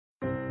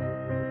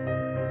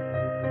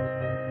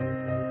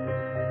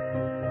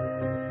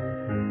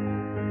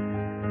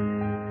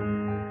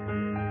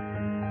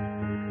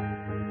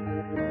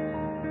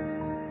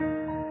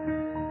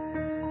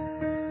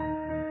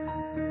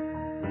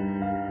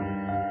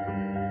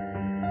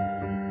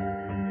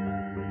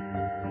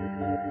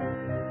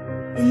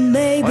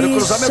Olha o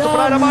cruzamento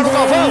para a área, Mauro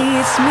Galvão.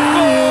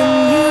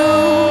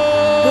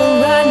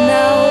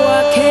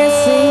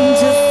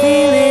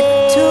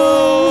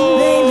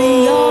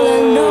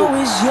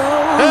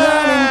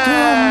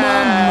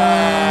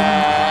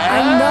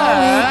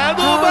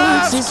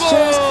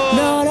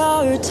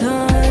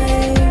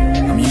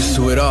 I'm used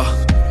to it all.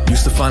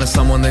 Used to finding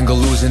someone, then go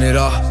losing it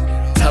all.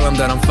 Tell them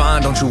that I'm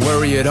fine, don't you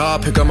worry at all.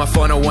 Pick up my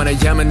phone at 1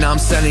 AM and now I'm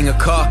sending a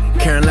call.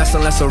 Caring less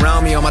and less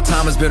around me, all my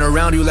time has been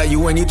around you. Let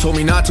you in, you told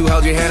me not to,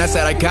 held your hand, I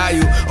said I got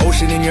you.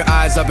 Ocean in your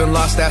eyes, I've been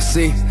lost at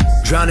sea.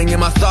 Drowning in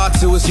my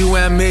thoughts, it was you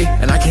and me.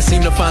 And I can't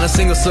seem to find a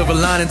single silver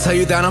line and tell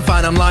you that I'm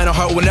fine, I'm lying. A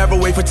heart will never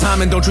wait for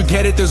time, and don't you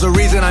get it, there's a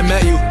reason I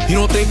met you. You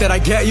don't think that I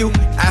get you?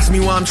 Ask me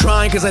why I'm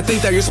trying, cause I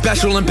think that you're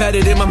special,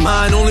 embedded in my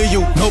mind. Only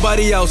you,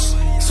 nobody else.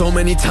 So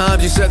many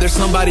times you said there's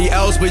somebody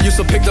else, but you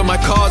still picked up my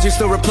calls, you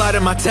still replied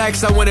to my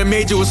texts. I went and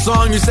made you a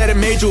song, you said it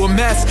made you a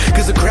mess.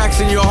 Cause the cracks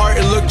in your heart,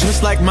 it looked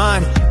just like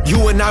mine.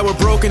 You and I were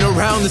broken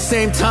around the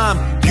same time.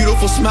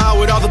 Beautiful smile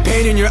with all the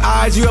pain in your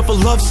eyes. You have a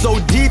love so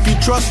deep, you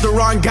trust the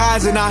wrong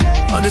guys. And I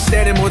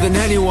understand it more than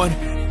anyone.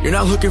 You're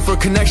not looking for a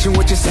connection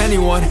with just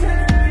anyone.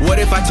 What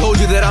if I told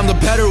you that I'm the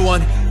better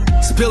one?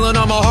 Spilling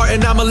on my heart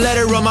and I'ma let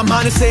it run. My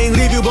mind is saying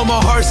leave you, but my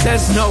heart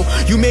says no.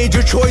 You made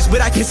your choice,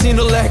 but I can't seem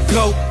to let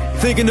go.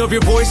 Thinking of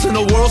your voice in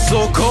a world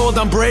so cold.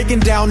 I'm breaking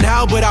down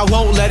now, but I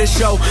won't let it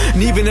show.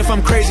 And even if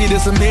I'm crazy,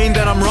 doesn't mean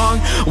that I'm wrong.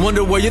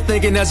 Wonder what you're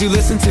thinking as you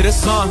listen to this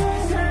song.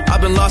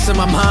 I've been lost in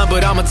my mind,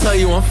 but I'ma tell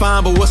you I'm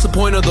fine. But what's the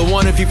point of the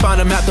one if you find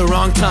him at the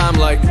wrong time?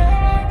 Like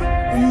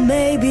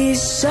maybe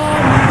so.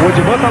 O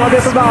Edvan tá lá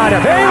dentro da área,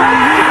 vem!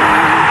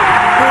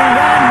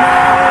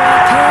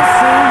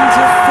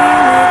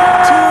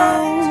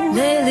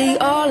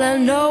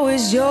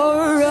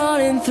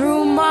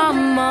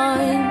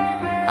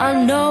 I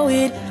know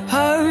it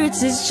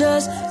hurts, it's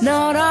just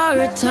not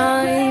our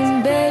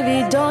time.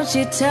 Baby, don't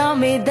you tell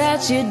me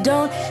that you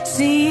don't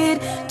see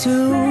it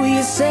too.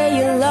 You say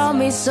you love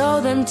me,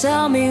 so then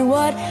tell me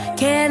what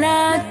can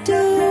I do?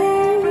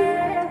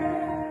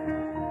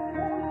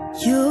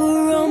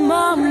 You're on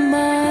my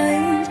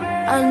mind,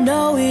 I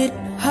know it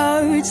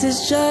hurts,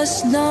 it's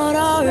just not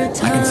our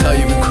time. I can tell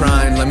you've been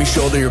crying, let me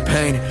shoulder your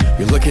pain.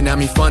 You're looking at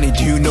me funny,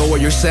 do you know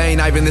what you're saying?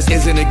 Ivan, this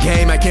isn't a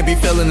game, I can't be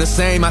feeling the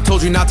same. I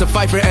told you not to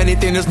fight for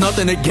anything, there's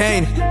nothing to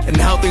gain. And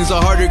now things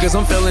are harder cause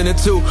I'm feeling it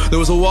too. There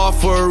was a wall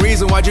for a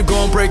reason, why'd you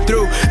go and break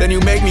through? Then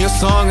you make me a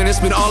song and it's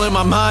been all in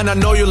my mind. I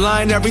know you're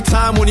lying every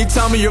time when you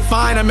tell me you're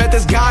fine. I met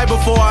this guy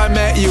before I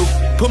met you.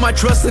 Put my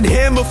trust in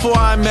him before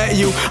I met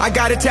you. I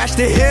got attached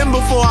to him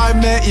before I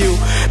met you.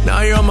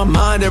 Now you're on my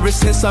mind ever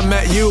since I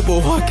met you.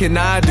 But what can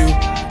I do?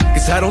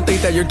 Cause I don't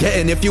think that you're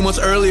getting it. A few months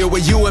earlier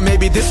with you, and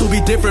maybe this will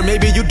be different.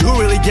 Maybe you do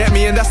really get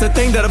me, and that's the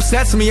thing that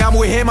upsets me. I'm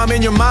with him, I'm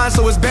in your mind,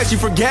 so it's best you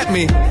forget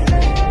me.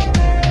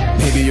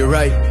 Maybe you're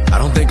right, I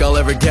don't think I'll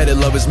ever get it.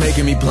 Love is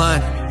making me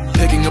blind.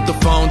 Picking up the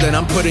phone, then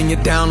I'm putting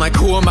it down. Like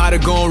who am I to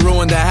go and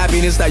ruin the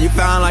happiness that you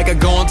found? Like I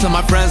go and tell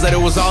my friends that it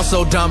was all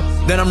so dumb.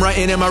 Then I'm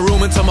writing in my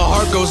room until my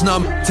heart goes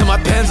numb, till my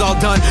pen's all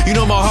done. You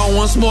know my heart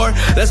wants more,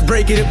 let's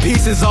break it in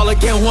pieces all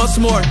again once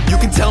more. You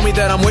can tell me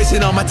that I'm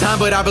wasting all my time,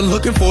 but I've been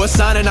looking for a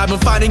sign and I've been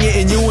finding it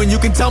in you. And you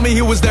can tell me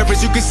he was there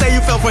first, you can say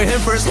you fell for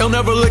him first. He'll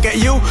never look at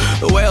you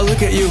the way I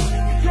look at you.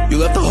 You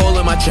left a hole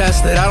in my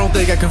chest that I don't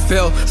think I can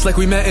fill. It's like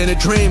we met in a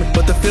dream,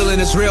 but the feeling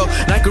is real.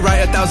 And I could write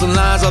 1,000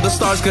 lines, all the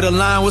stars could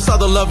align. What's all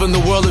the love in the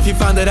world if you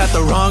find it at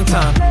the wrong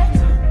time?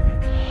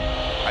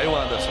 Aí o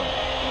Anderson.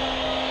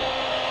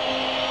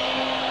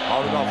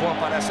 Mauro Galvão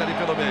aparece ali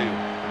pelo meio.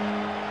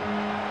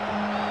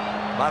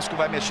 Vasco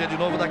vai mexer de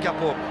novo daqui a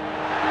pouco.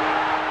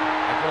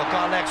 Vai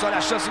colocar o Alex, olha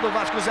a chance do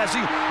Vasco, o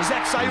Zezinho. O Zé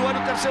que saiu, olha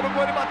o terceiro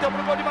gol, ele bateu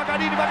pro gol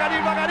devagarinho,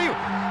 devagarinho, devagarinho.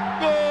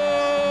 Gol!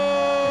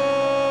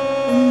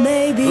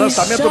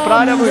 Lançamento para a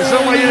área,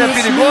 Luizão aí é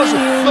perigoso.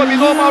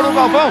 Dominou Mauro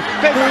Galvão,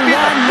 vem pra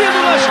vida,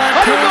 lindo lanche,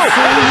 olha o gol,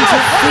 olha o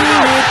gol, olha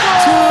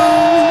o gol.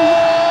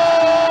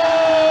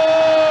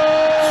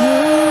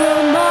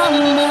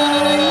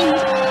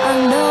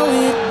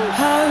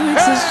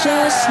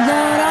 Just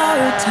not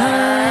our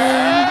time.